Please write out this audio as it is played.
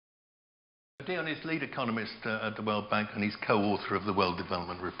Deon is lead economist at the World Bank, and he's co-author of the World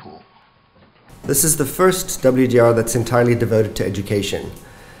Development Report. This is the first WDR that's entirely devoted to education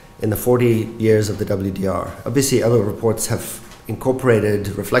in the 40 years of the WDR. Obviously, other reports have incorporated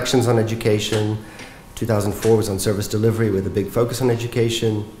reflections on education. 2004 was on service delivery with a big focus on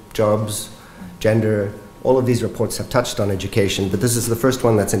education, jobs, gender. All of these reports have touched on education, but this is the first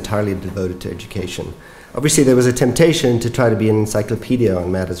one that's entirely devoted to education. Obviously, there was a temptation to try to be an encyclopedia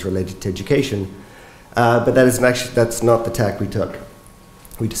on matters related to education, but that's not the tack we took.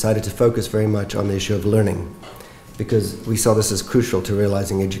 We decided to focus very much on the issue of learning, because we saw this as crucial to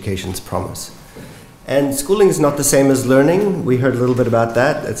realizing education's promise. And schooling is not the same as learning. We heard a little bit about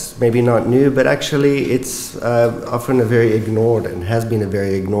that. It's maybe not new, but actually it's often a very ignored, and has been a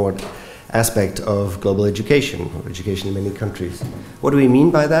very ignored aspect of global education, or education in many countries. What do we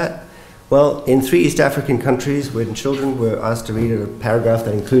mean by that? Well, in 3 East African countries, when children were asked to read a paragraph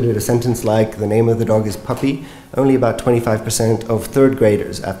that included a sentence like, "The name of the dog is Puppy," only about 25% of third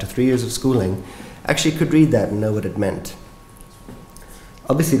graders, after 3 years of schooling, actually could read that and know what it meant.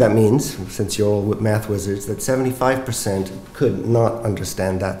 Obviously that means, since you're all math wizards, that 75% could not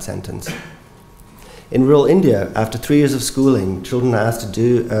understand that sentence. In rural India, after 3 years of schooling, children are asked to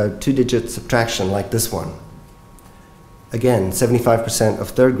do a 2-digit subtraction like this one. Again, 75%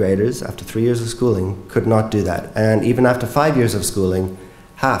 of third graders, after 3 years of schooling, could not do that. And even after 5 years of schooling,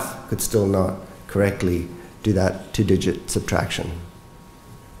 half could still not correctly do that 2-digit subtraction.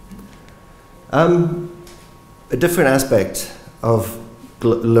 A different aspect of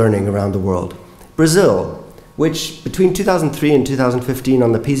learning around the world. Brazil, which between 2003 and 2015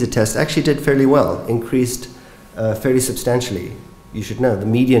 on the PISA test actually did fairly well, increased fairly substantially. You should know the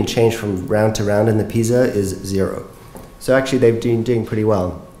median change from round to round in the PISA is 0. So actually they've been doing pretty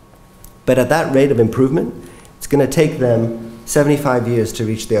well. But at that rate of improvement, it's going to take them 75 years to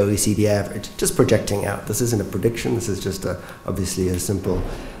reach the OECD average. Just projecting out. This isn't a prediction, this is just obviously a simple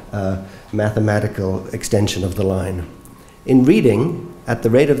mathematical extension of the line. In reading, at the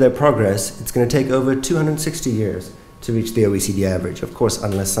rate of their progress, it's going to take over 260 years to reach the OECD average. Of course,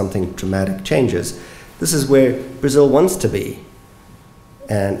 unless something dramatic changes. This is where Brazil wants to be.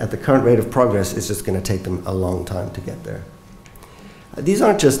 And at the current rate of progress, it's just going to take them a long time to get there. These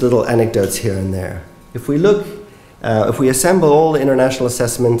aren't just little anecdotes here and there. If we look, if we assemble all the international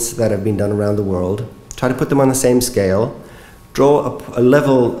assessments that have been done around the world, try to put them on the same scale, draw up a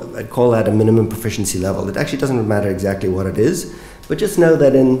level, I'd call that a minimum proficiency level. It actually doesn't matter exactly what it is, but just know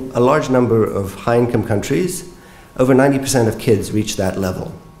that in a large number of high-income countries, over 90% of kids reach that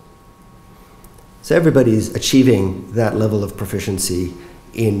level. So everybody's achieving that level of proficiency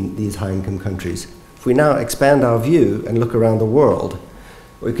in these high-income countries. If we now expand our view and look around the world,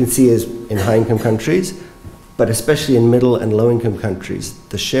 what we can see is in high-income countries, but especially in middle and low-income countries,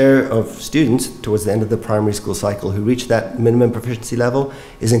 the share of students towards the end of the primary school cycle who reach that minimum proficiency level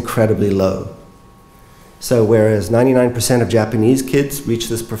is incredibly low. So whereas 99% of Japanese kids reach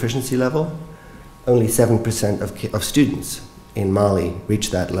this proficiency level, only 7% of students in Mali reach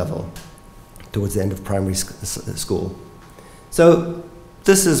that level towards the end of primary school. So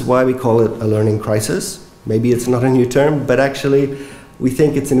this is why we call it a learning crisis. Maybe it's not a new term, but actually we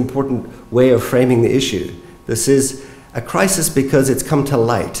think it's an important way of framing the issue. This is a crisis because it's come to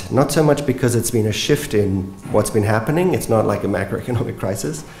light, not so much because it's been a shift in what's been happening. It's not like a macroeconomic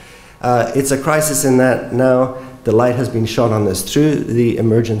crisis. It's a crisis in that now the light has been shone on this through the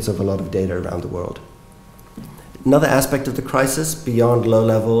emergence of a lot of data around the world. Another aspect of the crisis, beyond low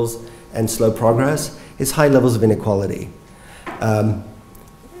levels and slow progress, is high levels of inequality.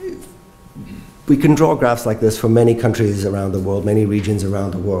 We can draw graphs like this for many countries around the world, many regions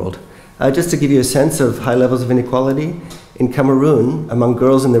around the world. Just to give you a sense of high levels of inequality, in Cameroon, among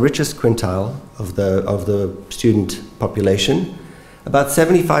girls in the richest quintile of the student population, about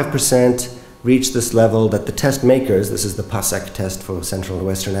 75% reach this level that the test makers, this is the PASEC test for Central and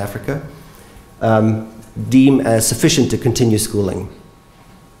Western Africa, deem as sufficient to continue schooling.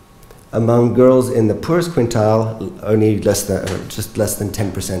 Among girls in the poorest quintile, only just less than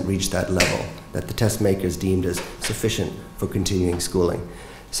 10% reach that level that the test makers deemed as sufficient for continuing schooling.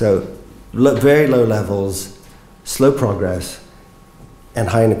 So very low levels, slow progress, and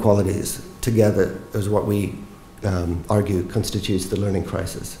high inequalities together is what we argue constitutes the learning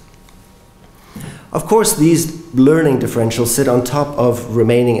crisis. Of course, these learning differentials sit on top of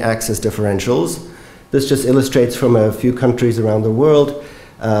remaining access differentials. This just illustrates from a few countries around the world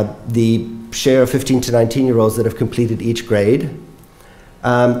the share of 15 to 19-year-olds that have completed each grade.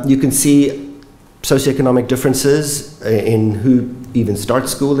 You can see socioeconomic differences in who even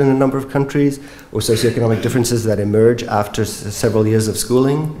starts school in a number of countries, or socioeconomic differences that emerge after several years of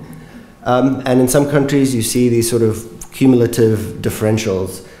schooling. And in some countries, you see these sort of cumulative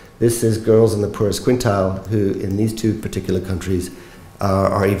differentials. This is girls in the poorest quintile, who in these two particular countries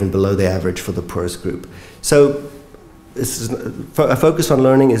are even below the average for the poorest group. So this is, a focus on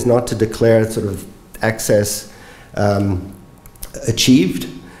learning is not to declare sort of access achieved,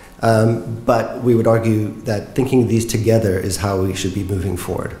 but we would argue that thinking these together is how we should be moving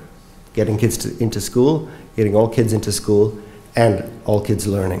forward. Getting kids into school, getting all kids into school, and all kids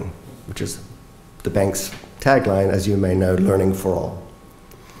learning, which is the bank's tagline, as you may know, learning for all.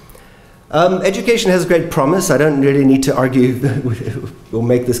 Education has great promise. I don't really need to argue or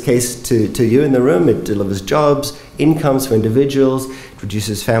make this case to you in the room. It delivers jobs, incomes for individuals, it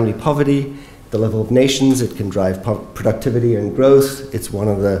reduces family poverty, the level of nations, it can drive productivity and growth. It's one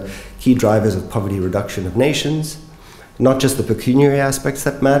of the key drivers of poverty reduction of nations. Not just the pecuniary aspects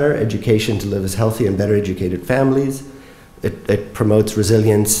that matter. Education delivers healthy and better educated families. It promotes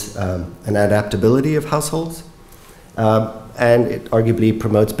resilience and adaptability of households. And it arguably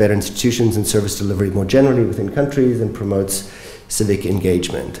promotes better institutions and service delivery more generally within countries and promotes civic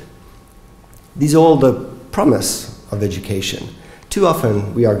engagement. These are all the promise of education. Too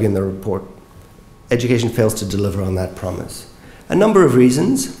often, we argue in the report, education fails to deliver on that promise. A number of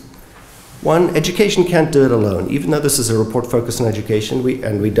reasons. One, education can't do it alone. Even though this is a report focused on education,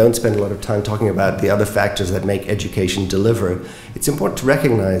 we don't spend a lot of time talking about the other factors that make education deliver, it's important to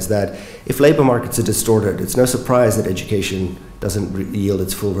recognize that if labor markets are distorted, it's no surprise that education doesn't yield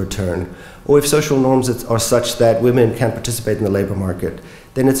its full return. Or if social norms are such that women can't participate in the labor market,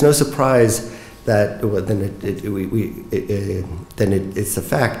 then it's no surprise that it's a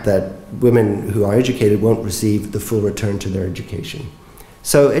fact that women who are educated won't receive the full return to their education.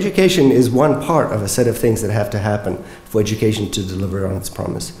 So education is one part of a set of things that have to happen for education to deliver on its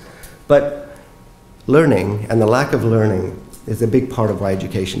promise. But learning and the lack of learning is a big part of why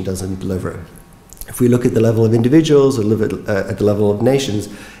education doesn't deliver. If we look at the level of individuals or at the level of nations,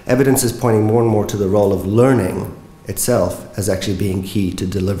 evidence is pointing more and more to the role of learning itself as actually being key to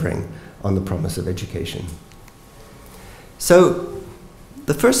delivering on the promise of education. So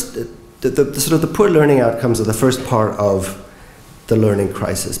the first, sort of the poor learning outcomes are the first part of the learning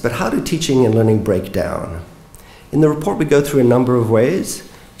crisis. But how do teaching and learning break down? In the report, we go through a number of ways,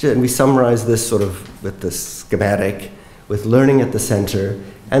 and we summarize this sort of with the schematic, with learning at the center,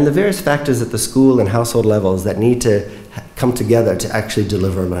 and the various factors at the school and household levels that need to come together to actually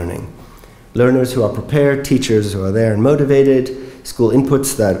deliver learning. Learners who are prepared, teachers who are there and motivated, school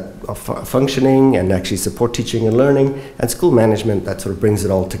inputs that are functioning and actually support teaching and learning, and school management that sort of brings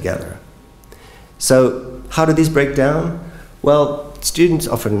it all together. So how do these break down? Well, students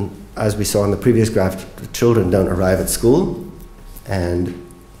often, as we saw in the previous graph, children don't arrive at school, and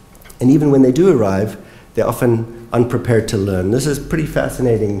even when they do arrive, they're often unprepared to learn. This is pretty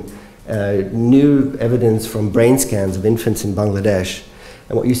fascinating new evidence from brain scans of infants in Bangladesh.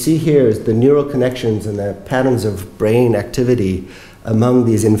 And what you see here is the neural connections and the patterns of brain activity among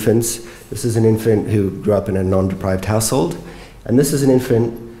these infants. This is an infant who grew up in a non-deprived household, and this is an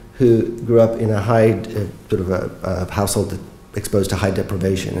infant who grew up in a high, sort of a household exposed to high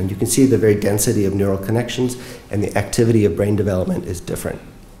deprivation. And you can see the very density of neural connections and the activity of brain development is different.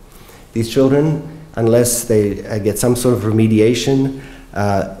 These children, unless they get some sort of remediation,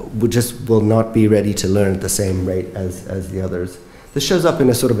 will not be ready to learn at the same rate as the others. This shows up in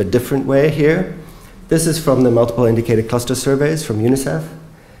a sort of a different way here. This is from the multiple indicator cluster surveys from UNICEF.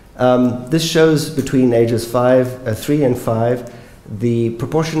 This shows between ages 3 and 5, the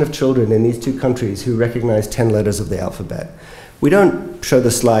proportion of children in these two countries who recognize 10 letters of the alphabet. We don't show the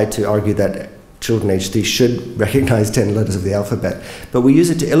slide to argue that children aged 3 should recognize 10 letters of the alphabet, but we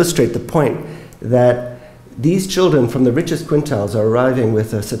use it to illustrate the point that these children from the richest quintiles are arriving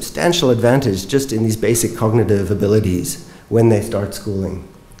with a substantial advantage just in these basic cognitive abilities when they start schooling.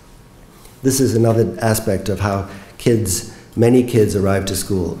 This is another aspect of how many kids arrive to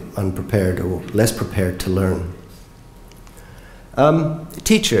school unprepared or less prepared to learn.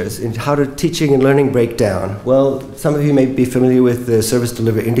 Teachers, and how do teaching and learning break down? Well, some of you may be familiar with the service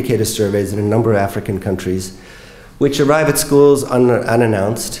delivery indicator surveys in a number of African countries, which arrive at schools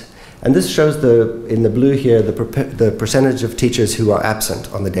unannounced. And this shows in the blue here, the percentage of teachers who are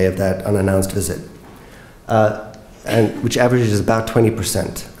absent on the day of that unannounced visit, and which averages about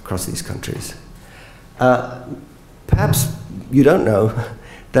 20% across these countries. Perhaps you don't know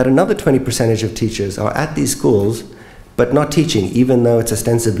that another 20% of teachers are at these schools but not teaching, even though it's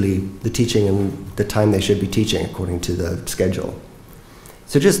ostensibly the teaching and the time they should be teaching according to the schedule.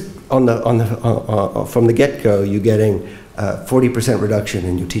 So just from the get-go, you're getting 40% reduction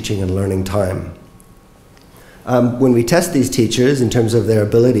in your teaching and learning time. When we test these teachers in terms of their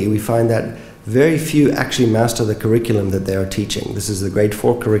ability, we find that very few actually master the curriculum that they are teaching. This is the grade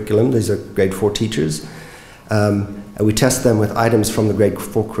 4 curriculum. These are grade 4 teachers. And we test them with items from the grade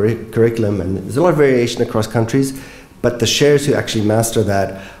 4 curriculum, and there's a lot of variation across countries, but the shares who actually master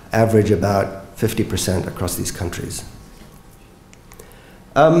that average about 50% across these countries.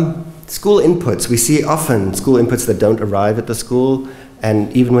 School inputs. We see often school inputs that don't arrive at the school,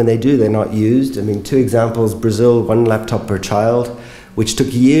 and even when they do, they're not used. I mean, 2 examples: Brazil, 1 laptop per child, which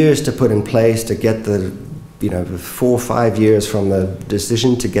took years to put in place to get the, 4 or 5 years from the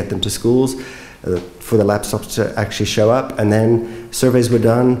decision to get them to schools, for the laptops to actually show up. And then surveys were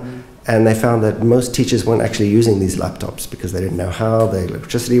done, and they found that most teachers weren't actually using these laptops because they didn't know how, the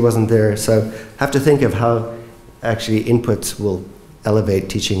electricity wasn't there. So have to think of how actually inputs will elevate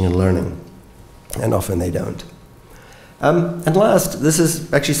teaching and learning, and often they don't. And last, this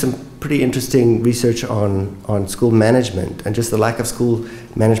is actually some pretty interesting research on school management and just the lack of school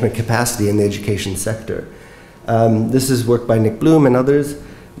management capacity in the education sector. This is work by Nick Bloom and others,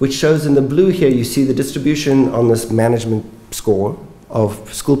 which shows in the blue here, you see the distribution on this management score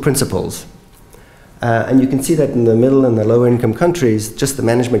of school principals. And you can see that in the middle and the lower income countries, just the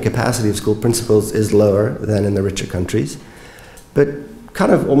management capacity of school principals is lower than in the richer countries. But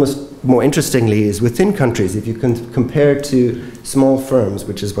kind of almost more interestingly is within countries, if you can compare to small firms,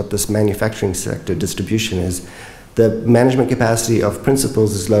 which is what this manufacturing sector distribution is, the management capacity of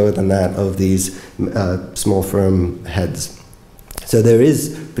principals is lower than that of these small firm heads. So there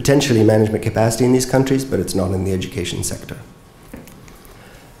is potentially management capacity in these countries, but it's not in the education sector.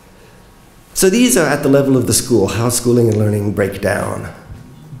 So these are at the level of the school, how schooling and learning break down.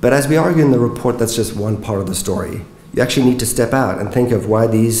 But as we argue in the report, that's just one part of the story. You actually need to step out and think of why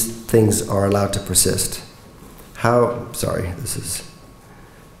these things are allowed to persist. I'm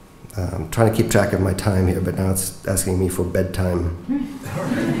trying to keep track of my time here, but now it's asking me for bedtime.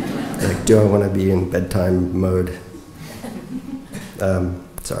 Like, do I want to be in bedtime mode?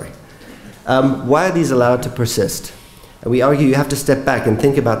 Why are these allowed to persist? And we argue you have to step back and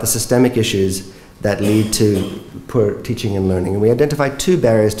think about the systemic issues that lead to poor teaching and learning. And we identify 2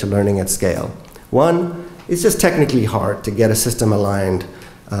 barriers to learning at scale. One, it's just technically hard to get a system aligned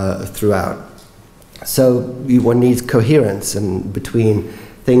throughout. So one needs coherence between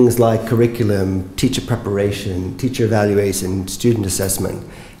things like curriculum, teacher preparation, teacher evaluation, student assessment.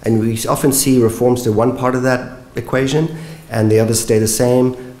 And we often see reforms to one part of that equation, and the others stay the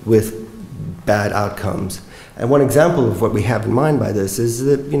same with bad outcomes. And one example of what we have in mind by this is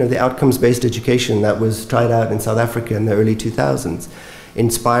that, the outcomes-based education that was tried out in South Africa in the early 2000s,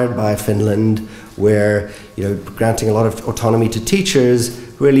 inspired by Finland, where granting a lot of autonomy to teachers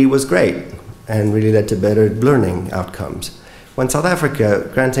really was great and really led to better learning outcomes. When South Africa,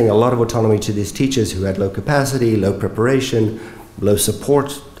 granting a lot of autonomy to these teachers who had low capacity, low preparation, low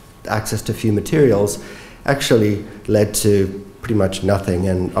support, access to few materials, actually led to pretty much nothing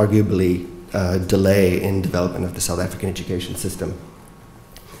and arguably delay in development of the South African education system.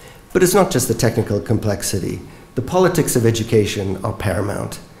 But it's not just the technical complexity. The politics of education are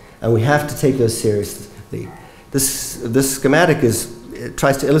paramount, and we have to take those seriously. This schematic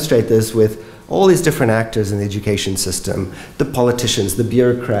tries to illustrate this with all these different actors in the education system: the politicians, the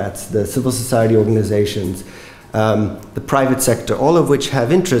bureaucrats, the civil society organizations, the private sector, all of which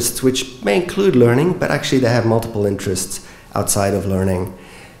have interests which may include learning, but actually they have multiple interests outside of learning.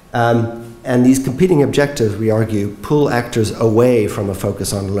 And these competing objectives, we argue, pull actors away from a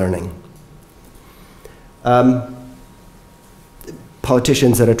focus on learning.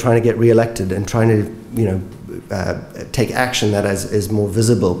 Politicians that are trying to get re-elected and trying to, take action that is more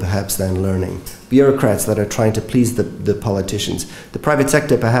visible, perhaps, than learning. Bureaucrats that are trying to please the politicians. The private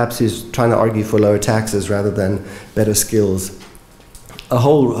sector, perhaps, who's trying to argue for lower taxes rather than better skills. A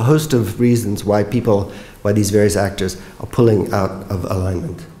whole host of reasons why these various actors are pulling out of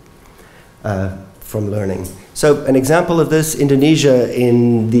alignment from learning. So an example of this, Indonesia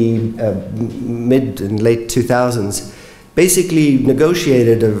in the mid and late 2000s basically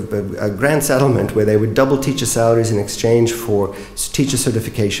negotiated a grand settlement where they would double teacher salaries in exchange for teacher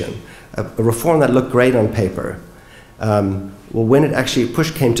certification, a reform that looked great on paper. Well, when it actually push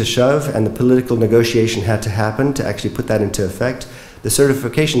came to shove and the political negotiation had to happen to actually put that into effect, the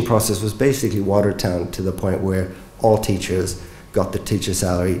certification process was basically watered down to the point where all teachers got the teacher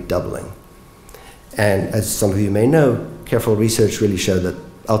salary doubling. And as some of you may know, careful research really showed that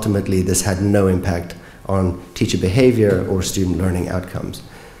ultimately this had no impact on teacher behavior or student learning outcomes.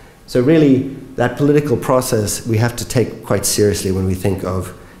 So really, that political process we have to take quite seriously when we think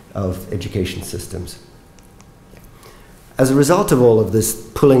of education systems. As a result of all of this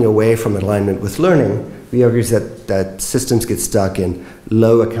pulling away from alignment with learning, we argue that systems get stuck in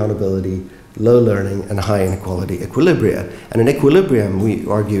low accountability, low learning, and high inequality equilibria. And an equilibrium, we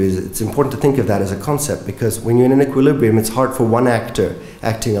argue, it's important to think of that as a concept, because when you're in an equilibrium, it's hard for one actor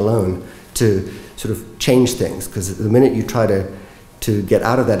acting alone to sort of change things, because the minute you try to get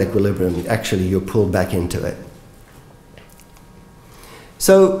out of that equilibrium, actually you're pulled back into it.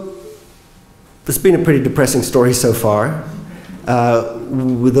 So this has been a pretty depressing story so far.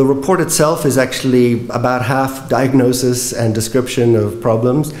 The report itself is actually about half diagnosis and description of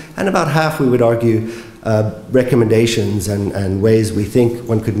problems, and about half, we would argue, recommendations and ways we think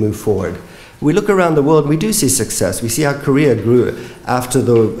one could move forward. We look around the world, we do see success. We see how Korea grew after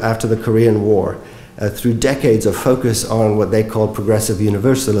the Korean War, through decades of focus on what they called progressive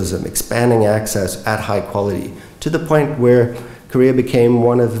universalism, expanding access at high quality, to the point where Korea became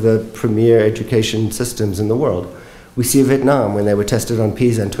one of the premier education systems in the world. We see Vietnam, when they were tested on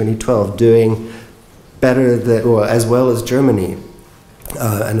PISA in 2012, doing better or as well as Germany.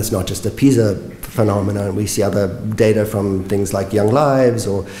 And it's not just a PISA phenomenon. We see other data from things like Young Lives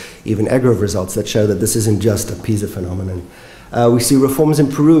or even EGROV results that show that this isn't just a PISA phenomenon. We see reforms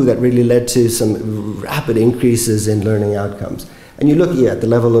in Peru that really led to some rapid increases in learning outcomes. And you look here at the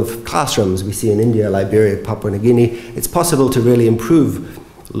level of classrooms we see in India, Liberia, Papua New Guinea, it's possible to really improve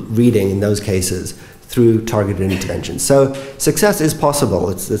reading in those cases through targeted intervention. So success is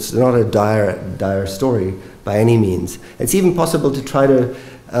possible. It's not a dire story by any means. It's even possible to try to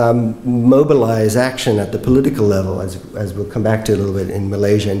mobilize action at the political level, as we'll come back to a little bit in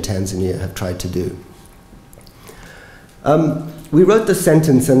Malaysia and Tanzania have tried to do. We wrote the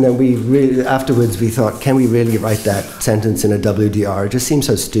sentence, and then afterwards we thought, can we really write that sentence in a WDR? It just seems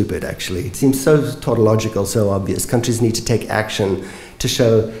so stupid, actually. It seems so tautological, so obvious. Countries need to take action to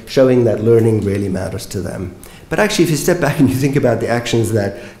showing that learning really matters to them. But actually, if you step back and you think about the actions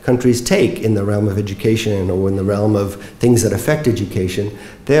that countries take in the realm of education or in the realm of things that affect education,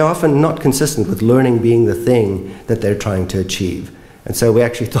 they're often not consistent with learning being the thing that they're trying to achieve. And so we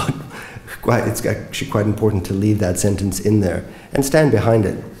actually thought it's actually quite important to leave that sentence in there and stand behind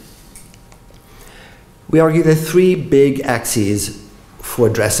it. We argue there are three big axes for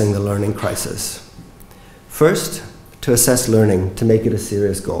addressing the learning crisis. First, to assess learning, to make it a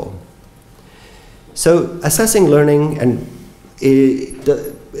serious goal. So assessing learning, and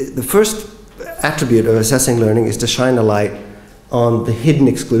the first attribute of assessing learning is to shine a light on the hidden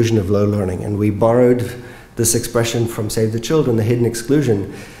exclusion of low learning. And we borrowed this expression from Save the Children, the hidden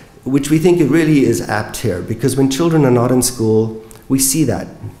exclusion, which we think it really is apt here, because when children are not in school, we see that.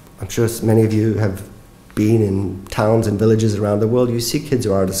 I'm sure many of you have been in towns and villages around the world. You see kids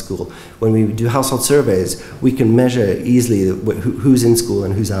who are out of school. When we do household surveys, we can measure easily who's in school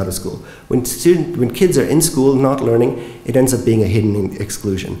and who's out of school. When kids are in school not learning, it ends up being a hidden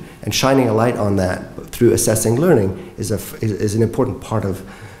exclusion. And shining a light on that through assessing learning is an important part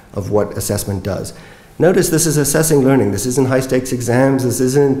of what assessment does. Notice this is assessing learning. This isn't high-stakes exams. This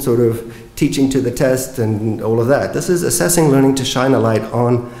isn't sort of teaching to the test and all of that. This is assessing learning to shine a light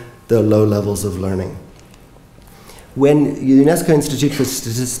on the low levels of learning. When the UNESCO Institute for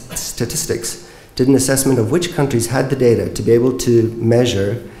Statistics did an assessment of which countries had the data to be able to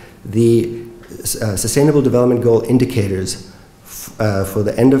measure the Sustainable Development Goal indicators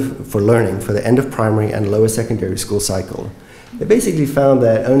for learning for the end of primary and lower secondary school cycle, they basically found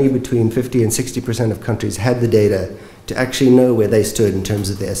that only between 50 and 60% of countries had the data to actually know where they stood in terms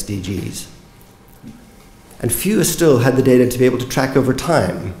of the SDGs. And fewer still had the data to be able to track over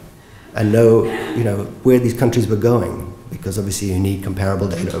time and know, where these countries were going, because obviously you need comparable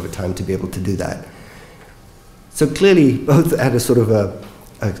data over time to be able to do that. So clearly, both at a sort of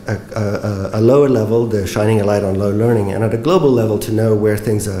a lower level, they're shining a light on low learning, and at a global level to know where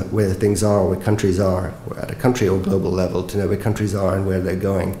things are, where countries are, or at a country or global level to know where countries are and where they're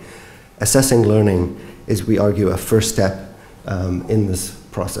going. Assessing learning is, we argue, a first step in this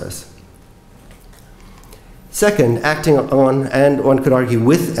process. Second, acting on, and one could argue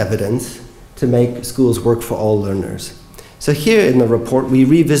with evidence, to make schools work for all learners. So here in the report, we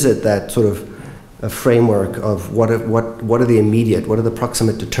revisit that sort of a framework of what are the immediate, what are the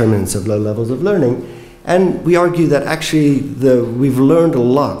proximate determinants of low levels of learning. And we argue that actually we've learned a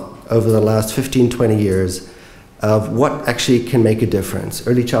lot over the last 15, 20 years of what actually can make a difference.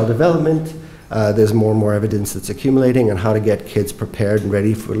 Early child development, there's more and more evidence that's accumulating on how to get kids prepared and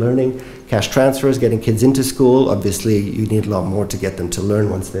ready for learning. Cash transfers, getting kids into school, obviously you need a lot more to get them to learn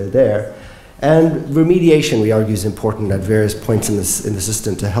once they're there. And remediation, we argue, is important at various points in the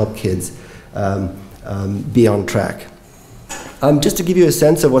system to help kids be on track. Just to give you a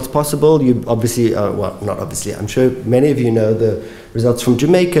sense of what's possible, you obviously, well, not obviously, I'm sure many of you know the results from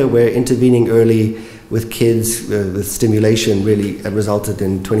Jamaica, where intervening early with kids with stimulation really resulted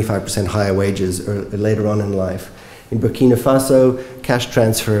in 25% higher wages later on in life. In Burkina Faso, cash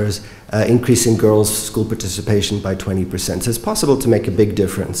transfers increasing girls' school participation by 20%. So it's possible to make a big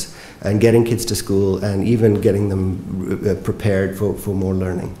difference in getting kids to school and even getting them prepared for more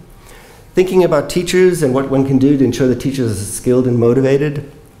learning. Thinking about teachers and what one can do to ensure that teachers are skilled and motivated,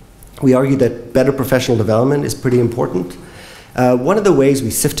 we argue that better professional development is pretty important. One of the ways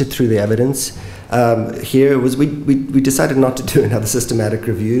we sifted through the evidence here was we decided not to do another systematic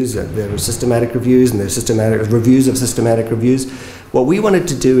reviews. There were systematic reviews and there were systematic reviews of systematic reviews. What we wanted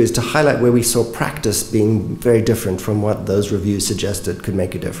to do is to highlight where we saw practice being very different from what those reviews suggested could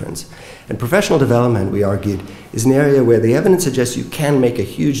make a difference. And professional development, we argued, is an area where the evidence suggests you can make a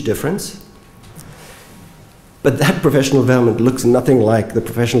huge difference. But that professional development looks nothing like the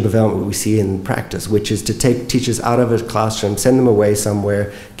professional development we see in practice, which is to take teachers out of a classroom, send them away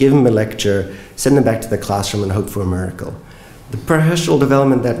somewhere, give them a lecture, send them back to the classroom and hope for a miracle. The professional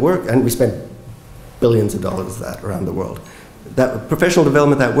development that works, and we spent billions of dollars that around the world, that professional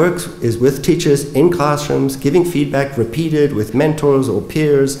development that works is with teachers in classrooms, giving feedback repeated with mentors or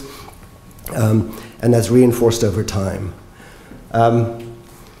peers, and that's reinforced over time.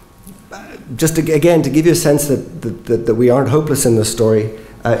 Just again, to give you a sense that we aren't hopeless in this story,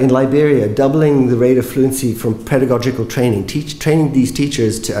 in Liberia, doubling the rate of fluency from pedagogical training, training these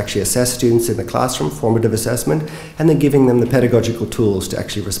teachers to actually assess students in the classroom, formative assessment, and then giving them the pedagogical tools to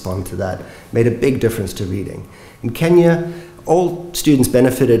actually respond to that, made a big difference to reading. In Kenya, all students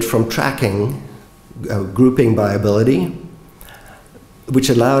benefited from tracking, grouping by ability, which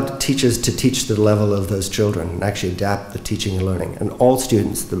allowed teachers to teach to the level of those children and actually adapt the teaching and learning. And all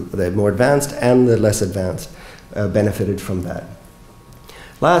students, the more advanced and the less advanced, benefited from that.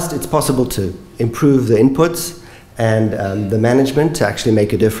 Last, it's possible to improve the inputs and the management to actually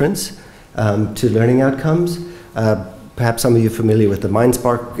make a difference to learning outcomes. Perhaps some of you are familiar with the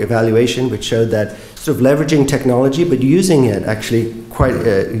MindSpark evaluation, which showed that sort of leveraging technology, but using it actually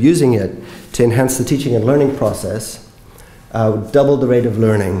using it to enhance the teaching and learning process, double the rate of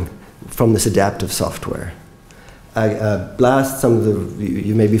learning from this adaptive software. Last, some of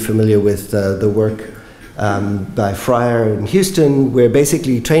you may be familiar with the work by Fryer in Houston, where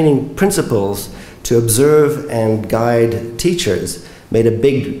basically training principals to observe and guide teachers made a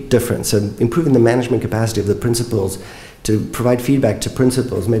big difference. So improving the management capacity of the principals to provide feedback to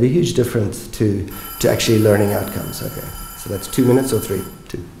principals made a huge difference to actually learning outcomes. Okay, so that's 2 minutes or 3?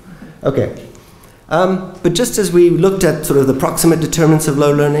 2. Okay. But just as we looked at sort of the proximate determinants of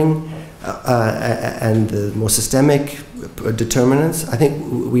low learning and the more systemic determinants, I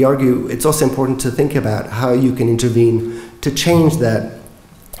think we argue it's also important to think about how you can intervene to change that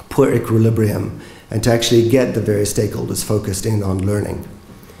poor equilibrium and to actually get the various stakeholders focused in on learning.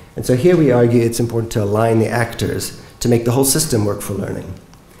 And so here we argue it's important to align the actors to make the whole system work for learning.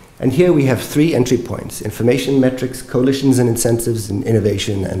 And here we have 3 entry points: information, metrics, coalitions and incentives, and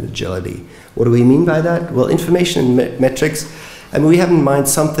innovation and agility. What do we mean by that? Well, information and metrics, I mean, we have in mind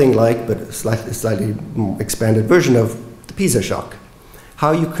something like, but a slightly more expanded version of the PISA shock.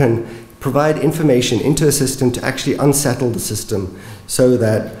 How you can provide information into a system to actually unsettle the system so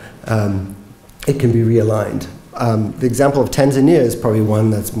that it can be realigned. The example of Tanzania is probably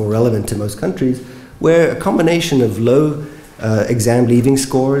one that's more relevant to most countries, where a combination of low exam leaving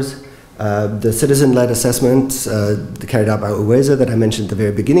scores, the citizen-led assessments carried out by UWEZA that I mentioned at the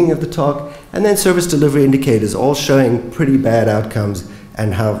very beginning of the talk, and then service delivery indicators all showing pretty bad outcomes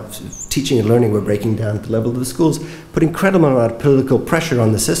and how teaching and learning were breaking down at the level of the schools, put incredible amount of political pressure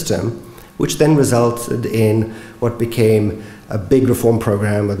on the system, which then resulted in what became a big reform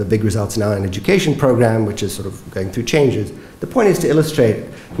program, or the big results now in education program, which is sort of going through changes. The point is to illustrate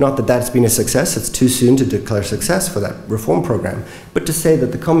not that that's been a success, it's too soon to declare success for that reform program, but to say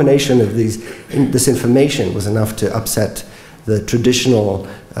that the combination of this information was enough to upset the traditional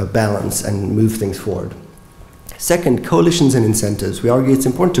balance and move things forward. Second, coalitions and incentives. We argue it's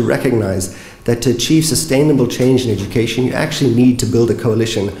important to recognize that to achieve sustainable change in education, you actually need to build a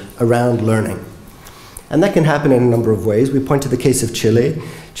coalition around learning. And that can happen in a number of ways. We point to the case of Chile.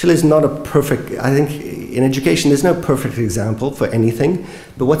 Chile is not a perfect, I think in education there's no perfect example for anything,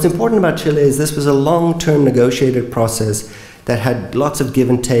 but what's important about Chile is this was a long-term negotiated process that had lots of give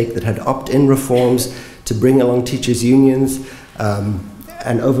and take, that had opt-in reforms to bring along teachers' unions,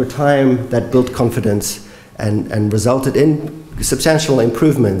 and over time that built confidence and resulted in substantial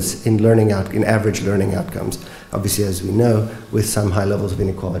improvements in average learning outcomes, obviously, as we know, with some high levels of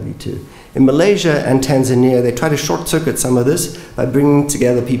inequality too. In Malaysia and Tanzania, they try to short-circuit some of this by bringing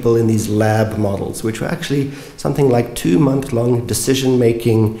together people in these lab models, which were actually something like 2-month-long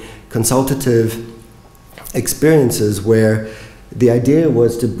decision-making, consultative experiences where the idea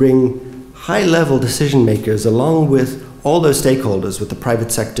was to bring high-level decision makers along with all those stakeholders, with the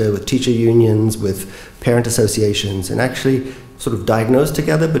private sector, with teacher unions, with parent associations, and actually sort of diagnose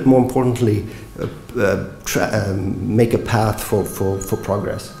together, but more importantly, make a path for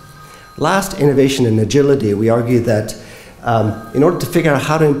progress. Last, innovation and agility. We argue that in order to figure out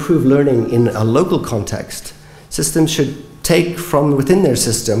how to improve learning in a local context, systems should take from within their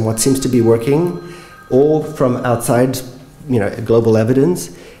system what seems to be working, or from outside, global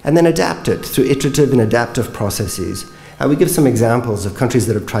evidence, and then adapt it through iterative and adaptive processes. We give some examples of countries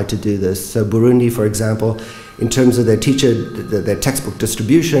that have tried to do this. So Burundi, for example, in terms of their textbook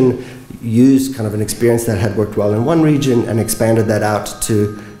distribution, used kind of an experience that had worked well in one region and expanded that out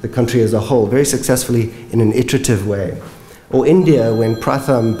to the country as a whole, very successfully in an iterative way. Or India, when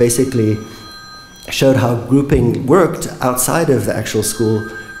Pratham basically showed how grouping worked outside of the actual school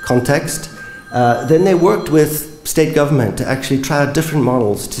context, then they worked with state government to actually try out different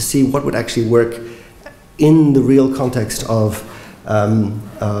models to see what would actually work in the real context of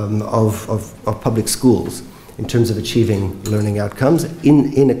public schools in terms of achieving learning outcomes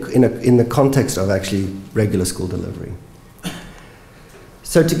in the context of actually regular school delivery.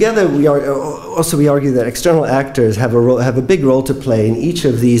 So together we argue that external actors have a big role to play in each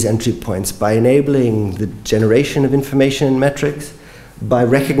of these entry points by enabling the generation of information and metrics, by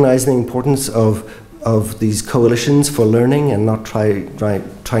recognizing the importance of these coalitions for learning and not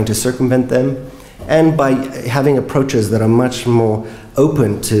trying to circumvent them, and by having approaches that are much more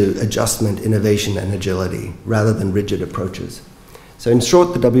open to adjustment, innovation, and agility, rather than rigid approaches. So in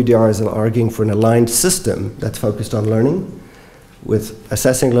short, the WDR is arguing for an aligned system that's focused on learning, with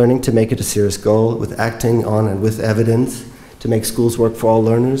assessing learning to make it a serious goal, with acting on and with evidence to make schools work for all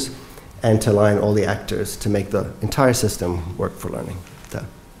learners, and to align all the actors to make the entire system work for learning. So,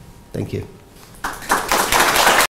 thank you.